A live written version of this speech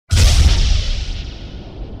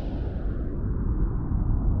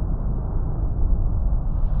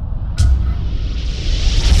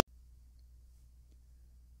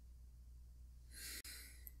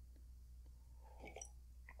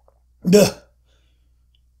Duh.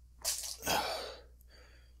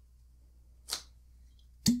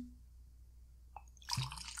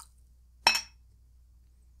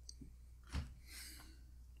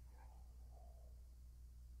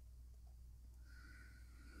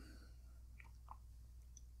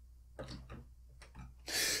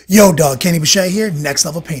 Yo dog, Kenny Boucher here, Next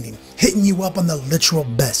Level Painting, hitting you up on the literal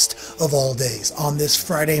best of all days. On this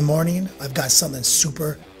Friday morning, I've got something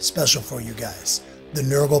super special for you guys, the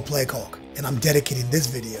Nurgle Plague Hulk, and I'm dedicating this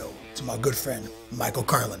video to my good friend, Michael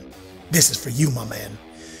Carlin. This is for you, my man.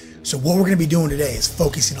 So what we're going to be doing today is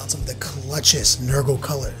focusing on some of the clutchest Nurgle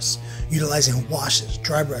colors, utilizing washes,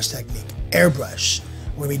 dry brush technique, airbrush.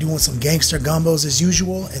 We're going to be doing some gangster gumbos as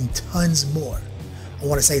usual, and tons more. I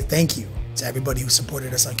want to say thank you to everybody who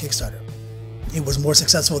supported us on Kickstarter. It was more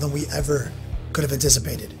successful than we ever could have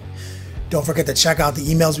anticipated. Don't forget to check out the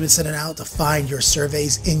emails we've been sending out to find your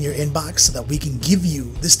surveys in your inbox so that we can give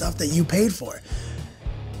you the stuff that you paid for.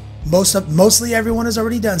 Mostly everyone has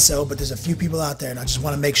already done so, but there's a few people out there, and I just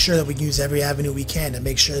want to make sure that we can use every avenue we can to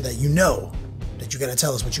make sure that you know that you got to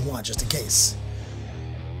tell us what you want, just in case.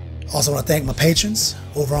 Also want to thank my patrons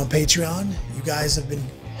over on Patreon. You guys have been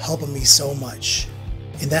helping me so much.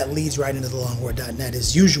 And that leads right into thelongwar.net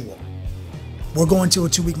as usual. We're going to a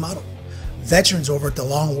 2-week model. Veterans over at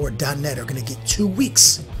thelongwar.net are going to get 2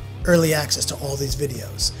 weeks early access to all these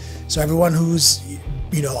videos. So everyone who's,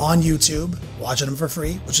 on YouTube, watching them for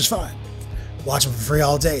free, which is fine. Watch them for free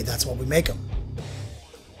all day. That's what we make them.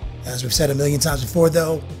 As we've said a million times before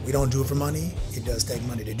though, we don't do it for money. It does take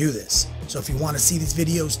money to do this. So if you want to see these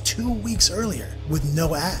videos 2 weeks earlier with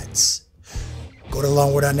no ads, go to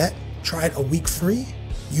thelongwar.net, try it a week free.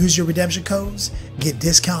 Use your redemption codes, get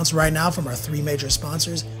discounts right now from our 3 major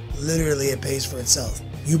sponsors. Literally, it pays for itself.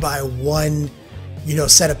 You buy one,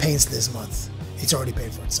 set of paints this month, it's already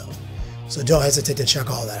paid for itself. So don't hesitate to check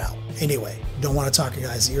all that out. Anyway, don't want to talk your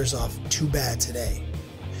guys' ears off too bad today.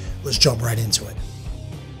 Let's jump right into it.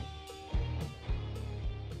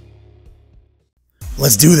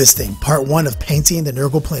 Let's do this thing. Part 1 of painting the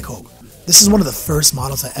Nurgle Plague Hulk. This is one of the first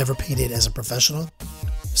models I ever painted as a professional.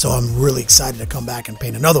 So I'm really excited to come back and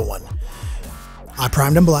paint another one. I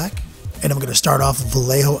primed in black, and I'm going to start off with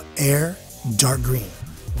Vallejo Air dark green.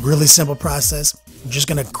 Really simple process. I'm just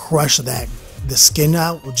going to crush the skin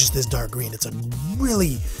out with just this dark green. It's a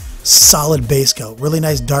really solid base coat. Really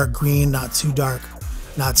nice dark green, not too dark,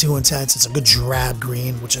 not too intense. It's a good drab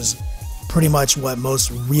green, which is pretty much what most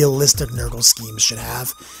realistic Nurgle schemes should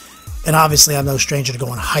have. And obviously I'm no stranger to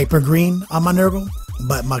going hyper green on my Nurgle.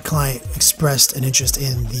 But my client expressed an interest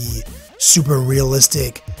in the super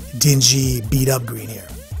realistic, dingy, beat up green here.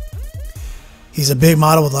 He's a big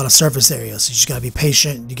model with a lot of surface area, so you just gotta be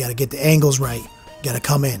patient. You gotta get the angles right. You gotta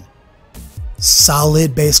come in.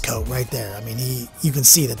 Solid base coat right there. I mean, you can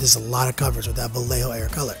see that there's a lot of coverage with that Vallejo Air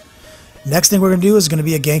color. Next thing we're gonna do is gonna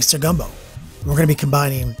be a gangster gumbo. We're gonna be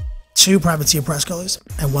combining 2 Privateer press colors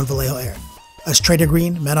and 1 Vallejo Air. A Trader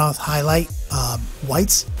Green, Menoth Highlight,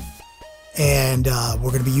 whites. And we're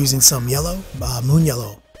going to be using some yellow, moon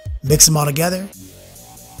yellow. Mix them all together.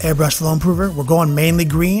 Airbrush flow improver. We're going mainly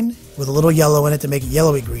green with a little yellow in it to make it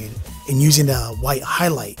yellowy green. And using the white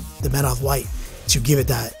highlight, the Menoth white, to give it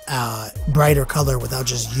that brighter color without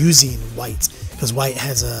just using white. Because white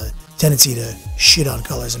has a tendency to shit on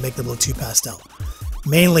colors and make them look too pastel.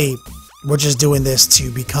 Mainly, we're just doing this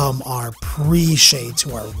to become our pre-shade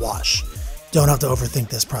to our wash. Don't have to overthink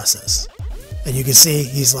this process. And you can see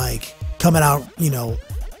he's like coming out, a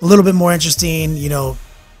little bit more interesting. It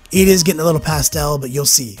is getting a little pastel, but you'll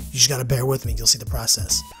see. You just got to bear with me. You'll see the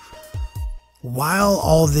process. While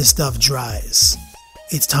all this stuff dries,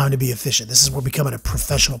 it's time to be efficient. This is where becoming a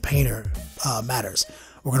professional painter matters.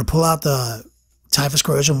 We're going to pull out the Typhus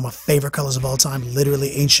Corrosion, one of my favorite colors of all time,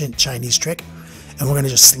 literally ancient Chinese trick. And we're going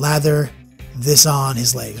to just slather this on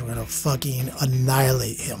his legs. We're going to fucking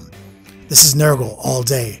annihilate him. This is Nurgle all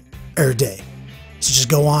day, every day. So just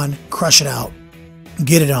go on, crush it out,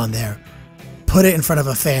 get it on there, put it in front of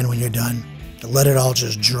a fan when you're done, and let it all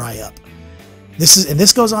just dry up.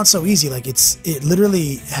 This goes on so easy, like it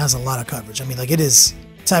literally has a lot of coverage. I mean, like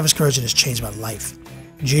Typhus Corrosion has changed my life.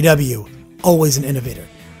 GW, always an innovator.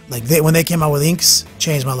 Like when they came out with inks,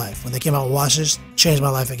 changed my life. When they came out with washes, changed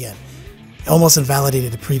my life again. Almost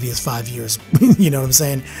invalidated the previous 5 years. You know what I'm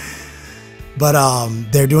saying? But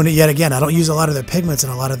they're doing it yet again. I don't use a lot of their pigments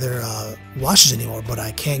and a lot of their washes anymore, but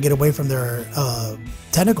I can't get away from their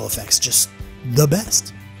technical effects. Just the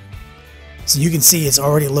best. So you can see it's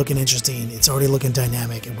already looking interesting. It's already looking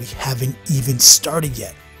dynamic, and we haven't even started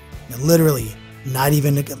yet. And literally, not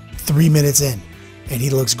even 3 minutes in, and he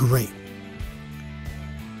looks great.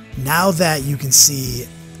 Now that you can see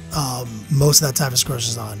most of that type of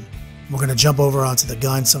corrosion is on, we're going to jump over onto the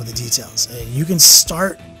gun, some of the details. And you can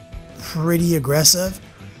start pretty aggressive,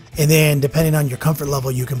 and then depending on your comfort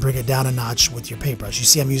level, you can bring it down a notch with your paintbrush. You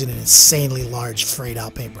see I'm using an insanely large frayed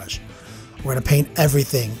out paintbrush. We're going to paint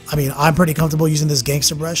everything. I mean, I'm pretty comfortable using this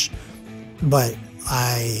gangster brush, but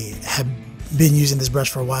I have been using this brush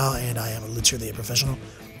for a while, and I am literally a professional.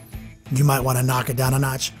 You might want to knock it down a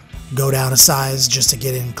notch, go down a size just to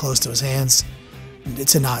get in close to his hands,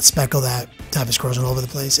 to not speckle that type of corrosion all over the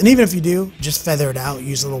place. And even if you do, just feather it out,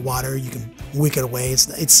 use a little water, you can wick it away.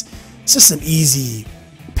 It's just an easy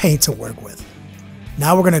paint to work with.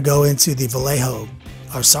 Now we're going to go into the Vallejo,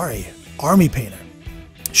 Army Painter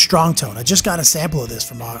Strong Tone. I just got a sample of this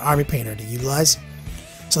from our Army Painter to utilize.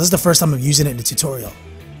 So this is the first time I'm using it in the tutorial.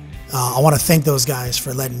 I want to thank those guys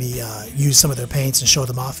for letting me use some of their paints and show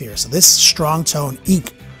them off here. So this Strong Tone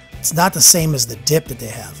ink, it's not the same as the dip that they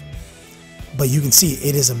have, but you can see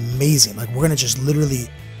it is amazing. Like, we're going to just literally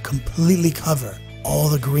completely cover all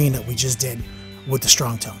the green that we just did with the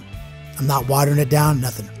Strong Tone. I'm not watering it down,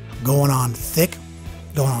 nothing. Going on thick,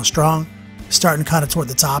 going on strong, starting kind of toward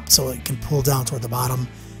the top so it can pull down toward the bottom,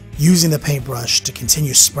 using the paintbrush to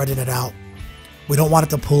continue spreading it out. We don't want it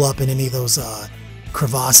to pull up in any of those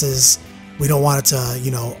crevasses. We don't want it to,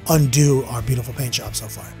 you know, undo our beautiful paint job so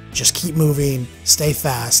far. Just keep moving, stay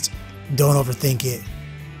fast, don't overthink it,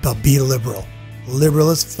 but be liberal. Liberal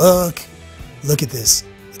as fuck. Look at this.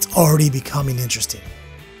 It's already becoming interesting.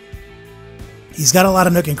 He's got a lot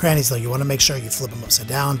of nook and crannies though. You want to make sure you flip him upside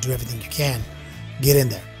down, do everything you can, get in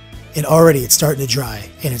there. And already it's starting to dry,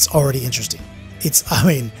 and it's already interesting. It's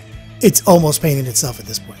almost painting itself at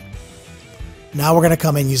this point. Now we're going to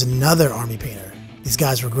come and use another Army Painter. These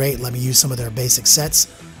guys were great. Let me use some of their basic sets.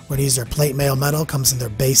 We're going to use their plate mail metal. Comes in their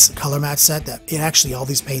base color match set. Actually, all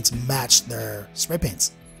these paints match their spray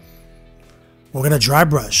paints. We're going to dry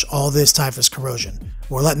brush all this typhus corrosion.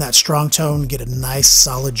 We're letting that Strong Tone get a nice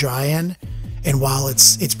solid dry in. And while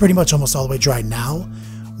it's pretty much almost all the way dry now,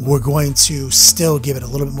 we're going to still give it a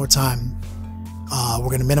little bit more time. We're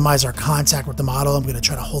going to minimize our contact with the model. I'm going to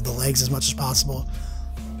try to hold the legs as much as possible.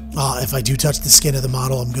 If I do touch the skin of the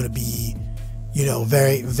model, I'm going to be, you know,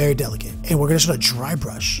 very, very delicate. And we're going to sort of dry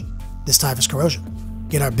brush this typhus corrosion.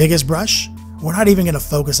 Get our biggest brush. We're not even going to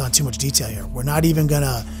focus on too much detail here. We're not even going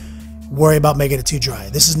to worry about making it too dry.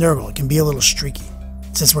 This is Nurgle. It can be a little streaky,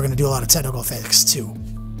 since we're going to do a lot of technical effects too.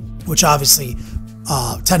 Which obviously,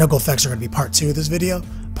 technical effects are going to be part 2 of this video.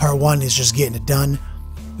 Part 1 is just getting it done,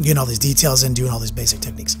 getting all these details in, doing all these basic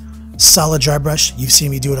techniques. Solid dry brush. You've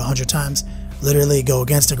seen me do it 100 times. Literally go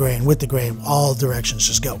against the grain, with the grain, all directions,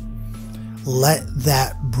 just go. Let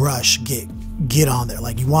that brush get on there.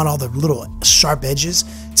 Like, you want all the little sharp edges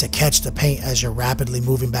to catch the paint as you're rapidly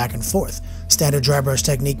moving back and forth. Standard dry brush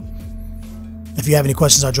technique. If you have any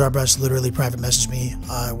questions on dry brush, literally private message me.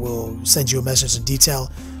 I will send you a message in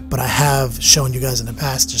detail. But I have shown you guys in the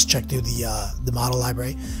past. Just check through the model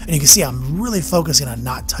library, and you can see I'm really focusing on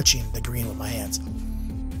not touching the green with my hands.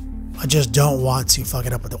 I just don't want to fuck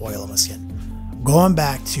it up with the oil on my skin. Going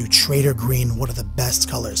back to Trader Green, one of the best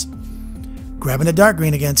colors. Grabbing the dark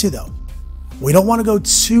green again too though. We don't want to go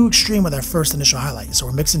too extreme with our first initial highlight, so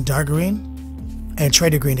we're mixing dark green and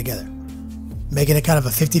Trader Green together, making it kind of a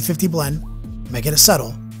 50-50 blend, making it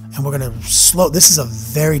subtle, and we're going to slow. This is a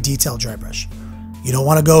very detailed dry brush. You don't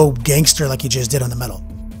want to go gangster like you just did on the metal.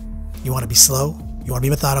 You want to be slow, you want to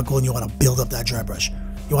be methodical, and you want to build up that dry brush.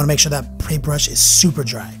 You want to make sure that paintbrush is super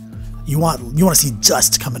dry. You want to see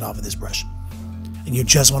dust coming off of this brush. And you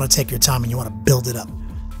just want to take your time and you want to build it up.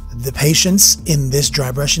 The patience in this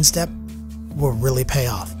dry brushing step will really pay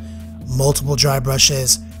off. Multiple dry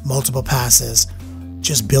brushes, multiple passes,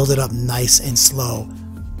 just build it up nice and slow.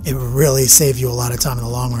 It will really save you a lot of time in the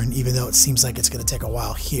long run, even though it seems like it's going to take a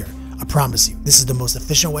while here. I promise you, this is the most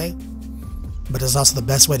efficient way, but it's also the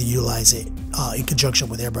best way to utilize it in conjunction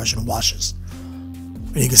with airbrush and washes.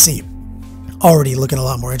 And you can see, already looking a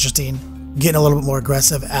lot more interesting, getting a little bit more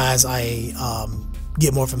aggressive as I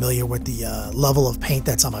get more familiar with the level of paint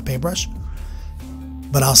that's on my paintbrush.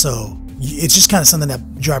 But also, it's just kind of something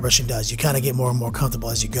that dry brushing does. You kind of get more and more comfortable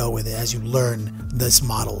as you go with it, as you learn this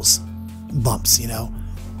model's bumps, you know.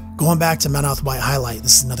 Going back to Menoth White Highlight,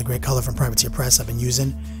 this is another great color from Privateer Press I've been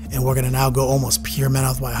using. And we're going to now go almost pure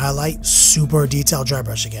Menoth White Highlight, super detailed dry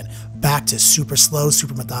brush again. Back to super slow,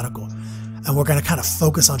 super methodical. And we're going to kind of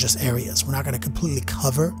focus on just areas. We're not going to completely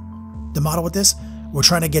cover the model with this. We're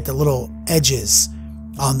trying to get the little edges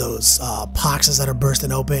on those poxes that are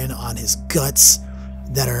bursting open, on his guts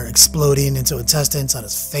that are exploding into intestines, on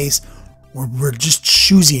his face. We're just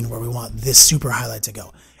choosing where we want this super highlight to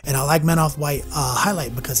go. And I like Men Off White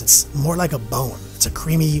highlight because it's more like a bone. It's a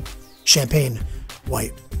creamy champagne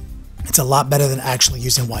white. It's a lot better than actually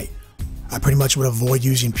using white. I pretty much would avoid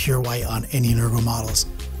using pure white on any Nurgle models.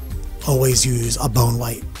 Always use a bone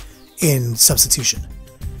white in substitution.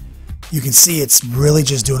 You can see it's really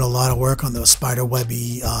just doing a lot of work on those spider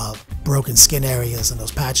webby broken skin areas and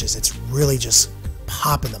those patches. It's really just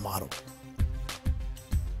popping the model.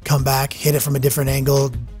 Come back, hit it from a different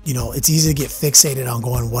angle. You know, it's easy to get fixated on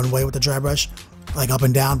going one way with the dry brush, like up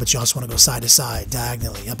and down, but you also want to go side to side,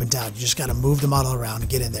 diagonally, up and down. You just got to move the model around and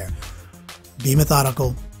get in there. Be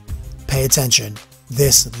methodical, pay attention.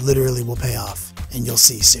 This literally will pay off, and you'll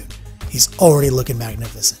see soon. He's already looking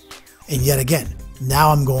magnificent. And yet again,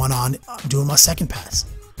 now I'm going on doing my second pass,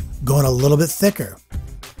 going a little bit thicker,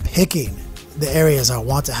 picking the areas I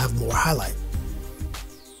want to have more highlight.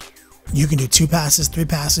 You can do 2 passes, 3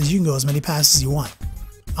 passes, you can go as many passes as you want.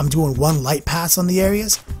 I'm doing 1 light pass on the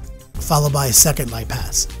areas, followed by a second light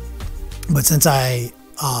pass. But since I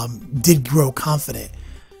did grow confident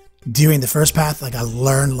during the first pass, like I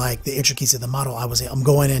learned like the intricacies of the model, I'm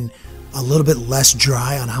going in a little bit less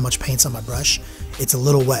dry on how much paint's on my brush. It's a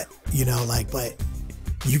little wet, you know, like, but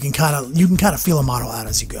you can kind of feel a model out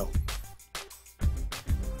as you go.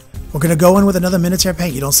 We're gonna go in with another Minotaur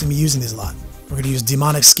paint. You don't see me using these a lot. We're going to use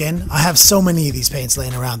Demonic Skin. I have so many of these paints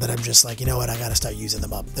laying around that I'm just like, you know what, I got to start using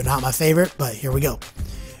them up. They're not my favorite, but here we go.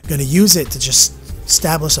 I'm going to use it to just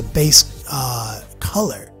establish a base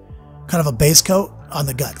color, kind of a base coat on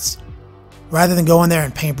the guts. Rather than go in there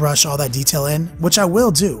and paintbrush all that detail in, which I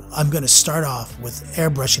will do, I'm going to start off with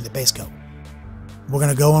airbrushing the base coat. We're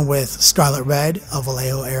going to go in with Scarlet Red, a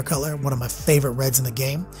Vallejo air color, one of my favorite reds in the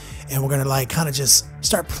game. And we're going to like kind of just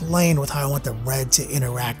start playing with how I want the red to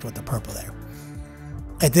interact with the purple there.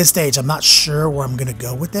 At this stage, I'm not sure where I'm going to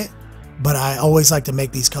go with it, but I always like to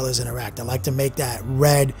make these colors interact. I like to make that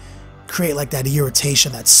red create like that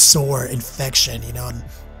irritation, that sore infection, you know. And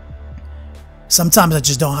sometimes I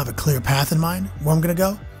just don't have a clear path in mind where I'm going to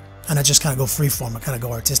go, and I just kind of go freeform. I kind of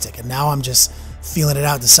go artistic. And now I'm just feeling it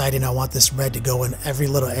out, deciding I want this red to go in every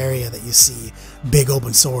little area that you see big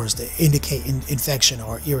open sores to indicate infection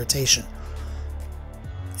or irritation.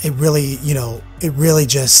 It really, you know, it really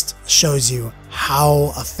just shows you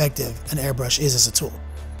how effective an airbrush is as a tool.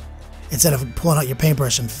 Instead of pulling out your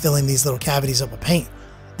paintbrush and filling these little cavities up with paint,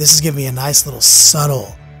 this is giving me a nice little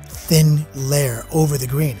subtle, thin layer over the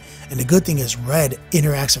green. And the good thing is red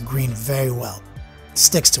interacts with green very well. It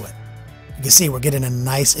sticks to it. You can see we're getting a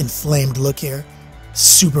nice inflamed look here.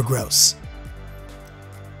 Super gross.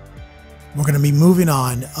 We're going to be moving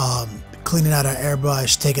on, cleaning out our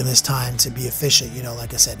airbrush, taking this time to be efficient. You know,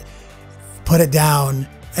 like I said, put it down.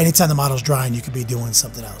 Anytime the model's drying, you could be doing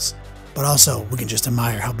something else. But also, we can just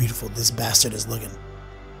admire how beautiful this bastard is looking.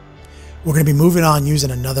 We're going to be moving on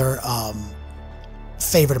using another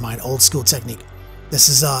favorite of mine, old school technique. This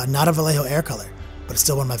is not a Vallejo air color, but it's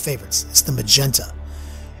still one of my favorites. It's the magenta.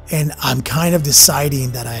 And I'm kind of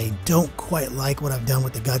deciding that I don't quite like what I've done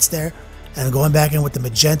with the guts there. And I'm going back in with the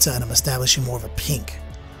magenta and I'm establishing more of a pink.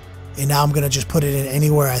 And now I'm going to just put it in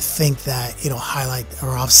anywhere I think that it'll highlight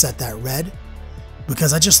or offset that red.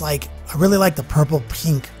 Because I really like the purple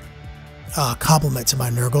pink complement to my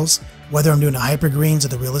Nurgles. Whether I'm doing the hyper greens or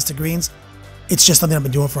the realistic greens, it's just something I've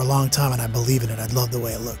been doing for a long time and I believe in it. I love the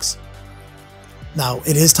way it looks. Now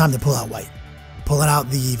it is time to pull out white. Pulling out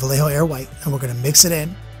the Vallejo Air White, and we're going to mix it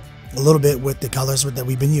in a little bit with the colors that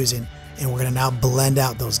we've been using, and we're going to now blend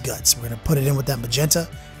out those guts. We're going to put it in with that magenta,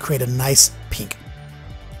 create a nice pink.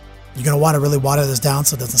 You're going to want to really water this down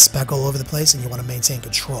so it doesn't speckle all over the place, and you want to maintain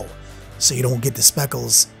control so you don't get the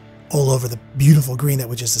speckles all over the beautiful green that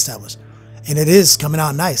we just established. And it is coming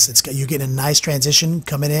out nice. You're getting a nice transition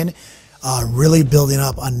coming in, really building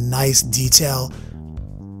up a nice detail.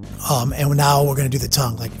 And now we're going to do the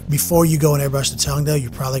tongue. Like before you go and airbrush the tongue though,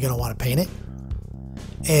 you're probably going to want to paint it.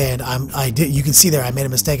 And you can see there I made a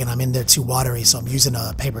mistake and I'm in there too watery, so I'm using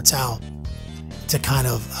a paper towel to kind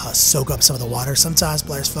of soak up some of the water. Sometimes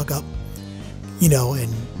players fuck up, you know,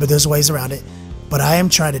 but there's ways around it. But I am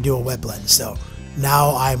trying to do a wet blend. So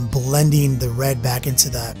now I'm blending the red back into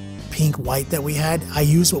that pink white that we had. I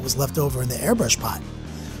used what was left over in the airbrush pot.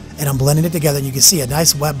 And I'm blending it together, and you can see a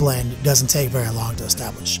nice wet blend doesn't take very long to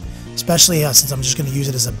establish. Especially since I'm just going to use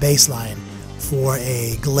it as a baseline for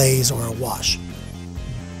a glaze or a wash.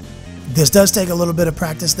 This does take a little bit of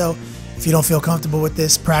practice though. If you don't feel comfortable with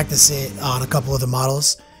this, practice it on a couple of the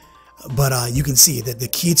models. But you can see that the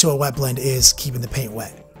key to a wet blend is keeping the paint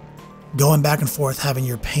wet. Going back and forth, having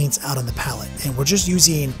your paints out on the palette. And we're just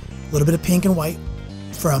using a little bit of pink and white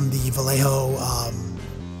from the Vallejo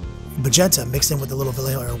magenta mixed in with the little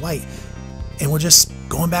Vallejo Air White. And we're just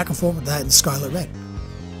going back and forth with that in scarlet red.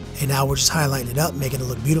 And now we're just highlighting it up, making it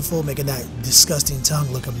look beautiful, making that disgusting tongue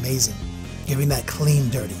look amazing, giving that clean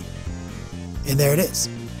dirty. And there it is.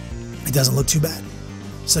 It doesn't look too bad.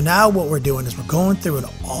 So now what we're doing is we're going through and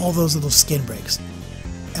all those little skin breaks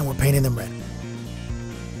and we're painting them red.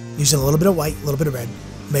 Using a little bit of white, a little bit of red,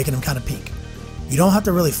 making them kind of pink. You don't have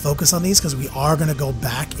to really focus on these because we are going to go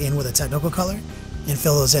back in with a technical color and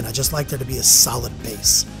fill those in. I just like there to be a solid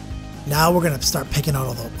base. Now we're going to start picking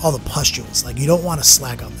out all the pustules. Like, you don't want to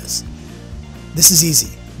slack on this. This is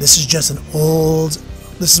easy. This is just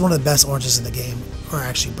this is one of the best oranges in the game, or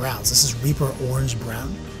actually browns. This is Reaper Orange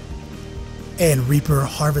Brown and Reaper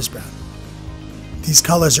Harvest Brown. These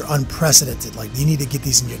colors are unprecedented. Like, you need to get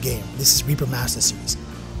these in your game. This is Reaper Master Series.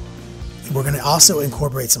 We're going to also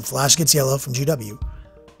incorporate some Flash Gets Yellow from GW, and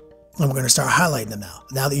we're going to start highlighting them now.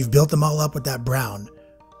 Now that you've built them all up with that brown,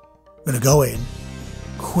 we're going to go in,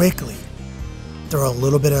 quickly throw a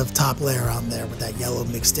little bit of top layer on there with that yellow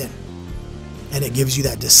mixed in. And it gives you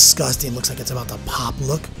that disgusting, looks like it's about to pop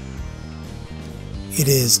look. It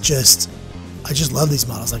is just, I just love these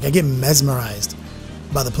models. Like, I get mesmerized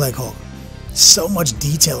by the Plague Hulk. So much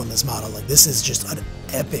detail in this model. Like, this is just an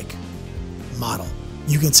epic model.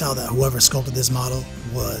 You can tell that whoever sculpted this model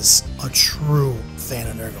was a true fan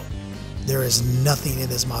of Nurgle. There is nothing in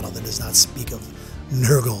this model that does not speak of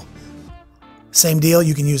Nurgle. Same deal,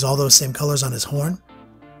 you can use all those same colors on his horn.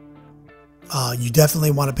 You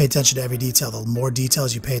definitely want to pay attention to every detail. The more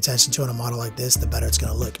details you pay attention to in a model like this, the better it's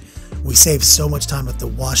going to look. We save so much time with the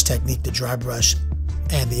wash technique, the dry brush,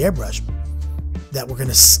 and the airbrush, that we're going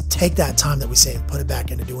to take that time that we save, put it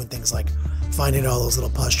back into doing things like finding all those little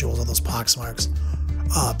pustules, all those pox marks,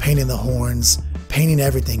 painting the horns, painting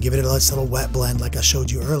everything, giving it a nice little wet blend like I showed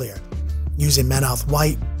you earlier. Using Menoth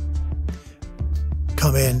White,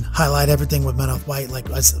 come in, highlight everything with Menoth White. Like,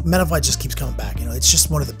 Menoth White just keeps coming back. You know, it's just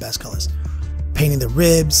one of the best colors. Painting the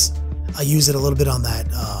ribs, I use it a little bit on that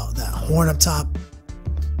horn up top.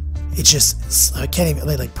 It's just, I can't even,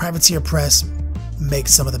 like Privateer Press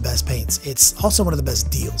makes some of the best paints. It's also one of the best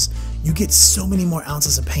deals. You get so many more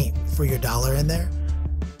ounces of paint for your dollar in there,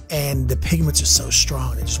 and the pigments are so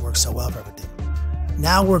strong. It just works so well for everything.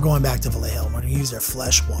 Now we're going back to Vallejo. We're going to use their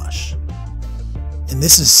Flesh Wash, and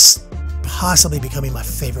this is possibly becoming my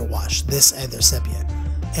favorite wash, this and their Sepia.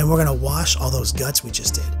 And we're going to wash all those guts we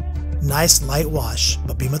just did. Nice light wash,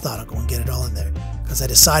 but be methodical and get it all in there, because I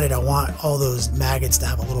decided I want all those maggots to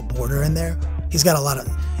have a little border in there. He's got a lot of,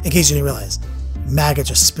 in case you didn't realize, maggots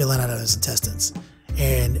are spilling out of his intestines,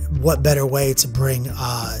 and what better way to bring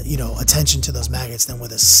attention to those maggots than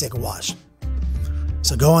with a sick wash.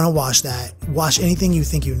 So go on and wash that. Wash anything you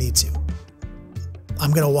think you need to. I'm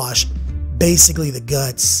going to wash basically the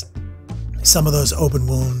guts, some of those open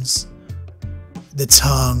wounds, the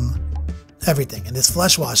tongue, everything. And this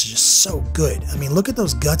flesh wash is just so good. I mean, look at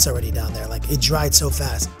those guts already down there. Like, it dried so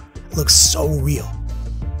fast. It looks so real.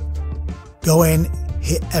 Go in,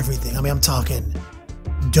 hit everything. I mean, I'm talking,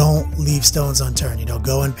 don't leave stones unturned. You know,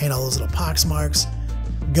 go and paint all those little pox marks.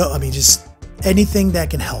 Go, I mean, just anything that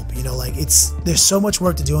can help. You know, like, there's so much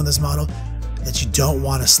work to do on this model that you don't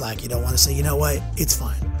want to slack. You don't want to say, you know what, it's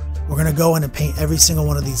fine. We're going to go in and paint every single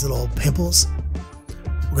one of these little pimples.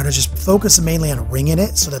 We're going to just focus mainly on ringing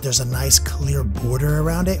it so that there's a nice clear border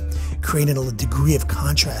around it, creating a degree of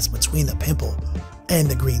contrast between the pimple and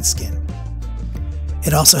the green skin.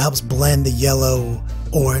 It also helps blend the yellow,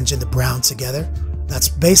 orange, and the brown together. That's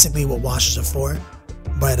basically what washes are for.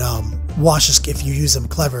 But washes, if you use them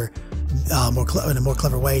clever, in a more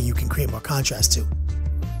clever way, you can create more contrast too.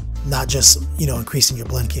 Not just, increasing your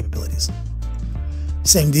blend capabilities.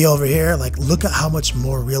 Same deal over here. Like, look at how much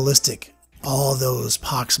more realistic all those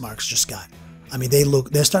pox marks just got. I mean,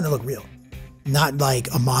 they're starting to look real. Not like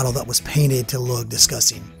a model that was painted to look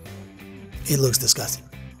disgusting. It looks disgusting.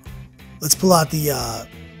 Let's pull out the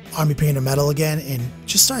Army Painter metal again and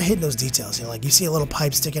just start hitting those details. Like, you see a little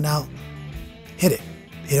pipe sticking out, hit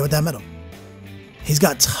it with that metal. He's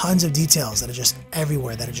got tons of details that are just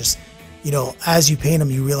everywhere, that are just, as you paint them,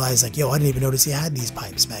 you realize, like, yo, I didn't even notice he had these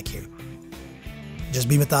pipes back here. Just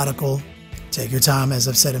be methodical. Take your time, as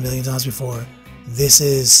I've said a million times before. This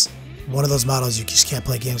is one of those models you just can't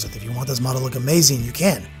play games with. If you want this model to look amazing, you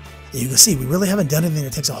can. And you can see, we really haven't done anything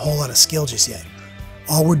that takes a whole lot of skill just yet.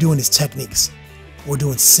 All we're doing is techniques. We're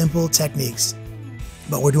doing simple techniques,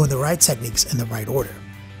 but we're doing the right techniques in the right order.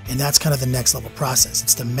 And that's kind of the next level process.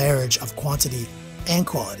 It's the marriage of quantity and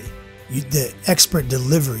quality. The expert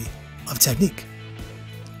delivery of technique.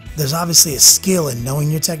 There's obviously a skill in knowing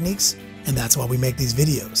your techniques, and that's why we make these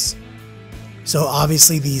videos. So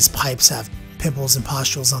obviously these pipes have pimples and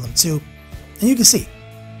pustules on them too, and you can see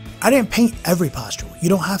I didn't paint every pustule. You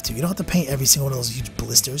don't have to. You don't have to paint every single one of those huge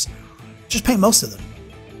blisters. Just paint most of them.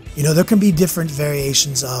 You know, there can be different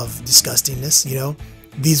variations of disgustingness, you know.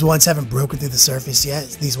 These ones haven't broken through the surface yet.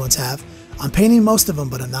 These ones have. I'm painting most of them,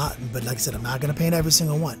 but I'm not. But like I said, I'm not going to paint every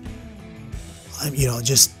single one. You know,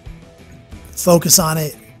 just focus on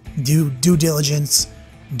it. Do due diligence.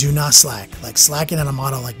 Do not slack. Like, slacking on a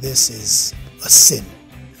model like this is a sin.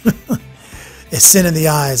 It's sin in the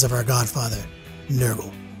eyes of our godfather,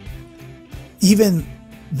 Nurgle.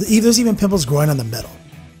 There's even pimples growing on the metal.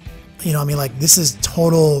 You know what I mean? Like, this is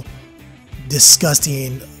total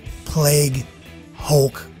disgusting plague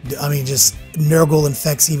Hulk. I mean, just Nurgle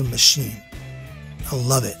infects even machine. I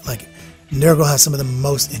love it. Like, Nurgle has some of the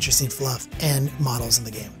most interesting fluff and models in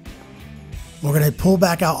the game. We're going to pull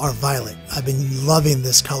back out our violet. I've been loving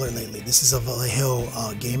this color lately. This is a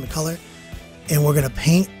Vallejo game color. And we're going to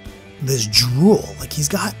paint this drool. Like, he's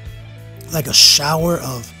got like a shower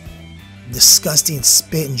of disgusting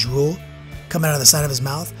spit and drool coming out of the side of his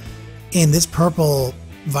mouth. And this purple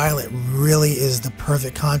violet really is the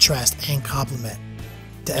perfect contrast and complement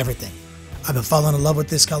to everything. I've been falling in love with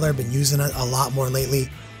this color. I've been using it a lot more lately.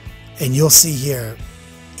 And you'll see here,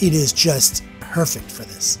 it is just perfect for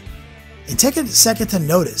this. And take a second to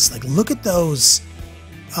notice, like, look at those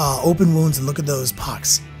open wounds and look at those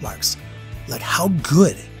pox marks. Like, how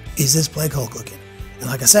good is this Plague Hulk looking? And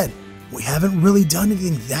like I said, we haven't really done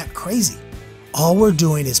anything that crazy. All we're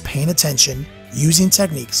doing is paying attention, using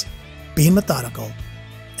techniques, being methodical,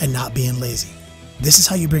 and not being lazy. This is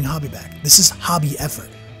how you bring hobby back. This is hobby effort.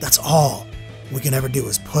 That's all we can ever do,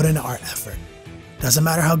 is put in our effort. Doesn't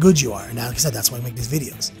matter how good you are. And like I said, that's why we make these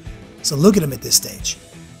videos. So look at him at this stage.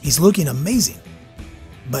 He's looking amazing,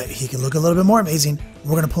 but he can look a little bit more amazing.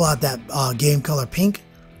 We're going to pull out that game color pink,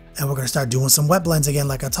 and we're going to start doing some wet blends again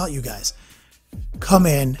like I taught you guys. Come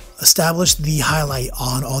in, establish the highlight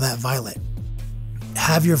on all that violet.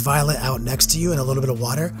 Have your violet out next to you in a little bit of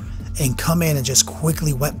water, and come in and just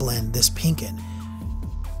quickly wet blend this pink in.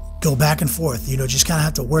 Go back and forth, you know, just kind of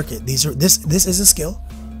have to work it. This is a skill,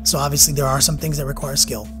 so obviously there are some things that require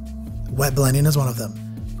skill. Wet blending is one of them.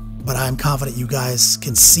 But I'm confident you guys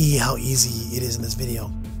can see how easy it is in this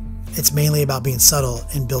video. It's mainly about being subtle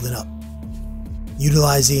and building up.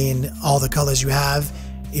 Utilizing all the colors you have,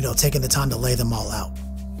 you know, taking the time to lay them all out.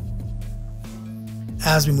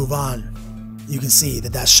 As we move on, you can see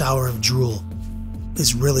that that shower of drool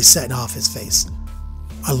is really setting off his face.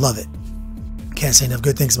 I love it. Can't say enough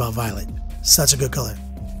good things about violet. Such a good color.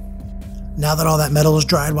 Now that all that metal was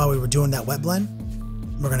dried while we were doing that wet blend,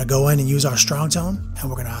 we're going to go in and use our strong tone, and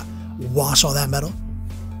we're going to wash all that metal.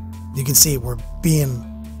 You can see we're being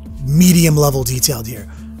medium level detailed here,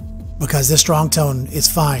 because this strong tone is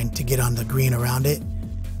fine to get on the green around it.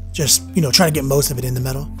 Just, you know, try to get most of it in the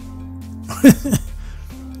metal.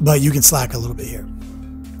 But you can slack a little bit here.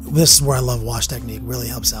 This is where I love wash technique. Really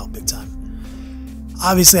helps out big time.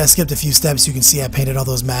 Obviously, I skipped a few steps. You can see I painted all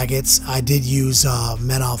those maggots. I did use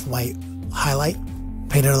Menoff White highlight.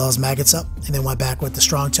 Painted all those maggots up, and then went back with the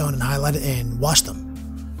strong tone and highlighted and washed them.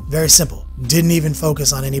 Very simple. Didn't even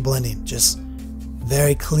focus on any blending. Just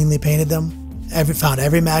very cleanly painted them. Found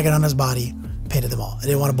every maggot on his body, painted them all. I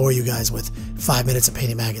didn't want to bore you guys with 5 minutes of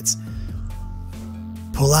painting maggots.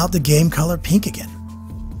 Pull out the game color pink again.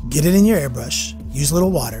 Get it in your airbrush. Use a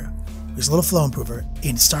little water. Use a little flow improver,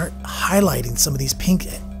 and start highlighting some of these pink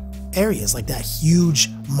areas, like that huge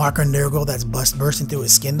marker Nurgle that's bursting through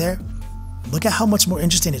his skin there. Look at how much more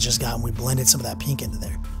interesting it just got when we blended some of that pink into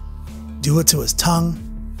there. Do it to his tongue.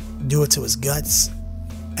 Do it to his guts.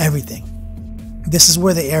 Everything. This is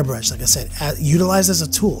where the airbrush, like I said, utilize as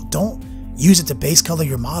a tool. Don't use it to base color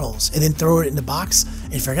your models and then throw it in the box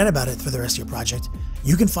and forget about it for the rest of your project.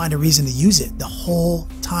 You can find a reason to use it the whole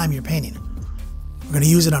time you're painting. We're going to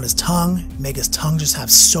use it on his tongue, make his tongue just have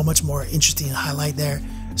so much more interesting highlight there,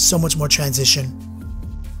 so much more transition.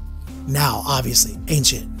 Now, obviously,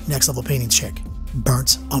 ancient, next level painting trick,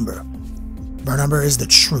 burnt umber. Burnt umber is the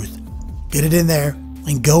truth. Get it in there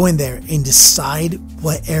and go in there and decide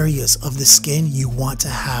what areas of the skin you want to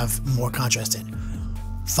have more contrast in.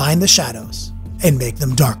 Find the shadows and make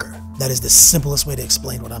them darker. That is the simplest way to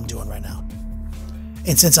explain what I'm doing right now.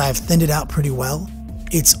 And since I have thinned it out pretty well,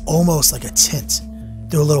 it's almost like a tint.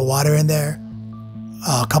 Throw a little water in there,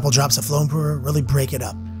 a couple drops of flow improver, really break it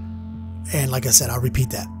up. And like I said, I'll repeat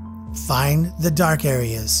that. Find the dark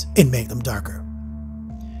areas and make them darker.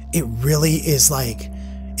 It really is like,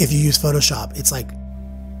 if you use Photoshop, it's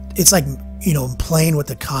like, you know, playing with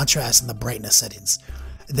the contrast and the brightness settings.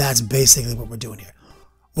 That's basically what we're doing here.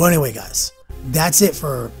 Well, anyway, guys, that's it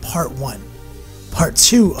for part 1. Part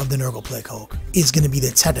 2 of the Nurgle Plague Hulk is going to be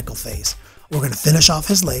the technical phase. We're going to finish off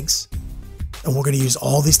his legs, and we're going to use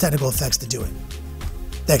all these technical effects to do it.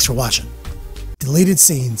 Thanks for watching. Deleted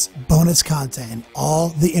scenes, bonus content, and all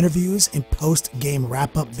the interviews and post-game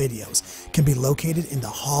wrap-up videos can be located in the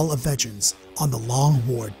Hall of Veterans on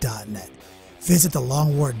thelongwar.net. Visit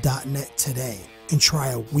thelongwar.net today and try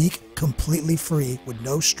a week completely free with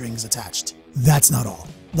no strings attached. That's not all.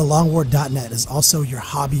 Thelongwar.net is also your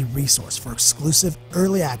hobby resource for exclusive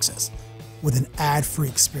early access with an ad-free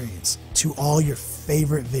experience to all your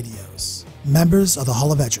favorite videos. Members of the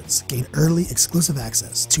Hall of Veterans gain early exclusive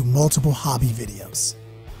access to multiple hobby videos.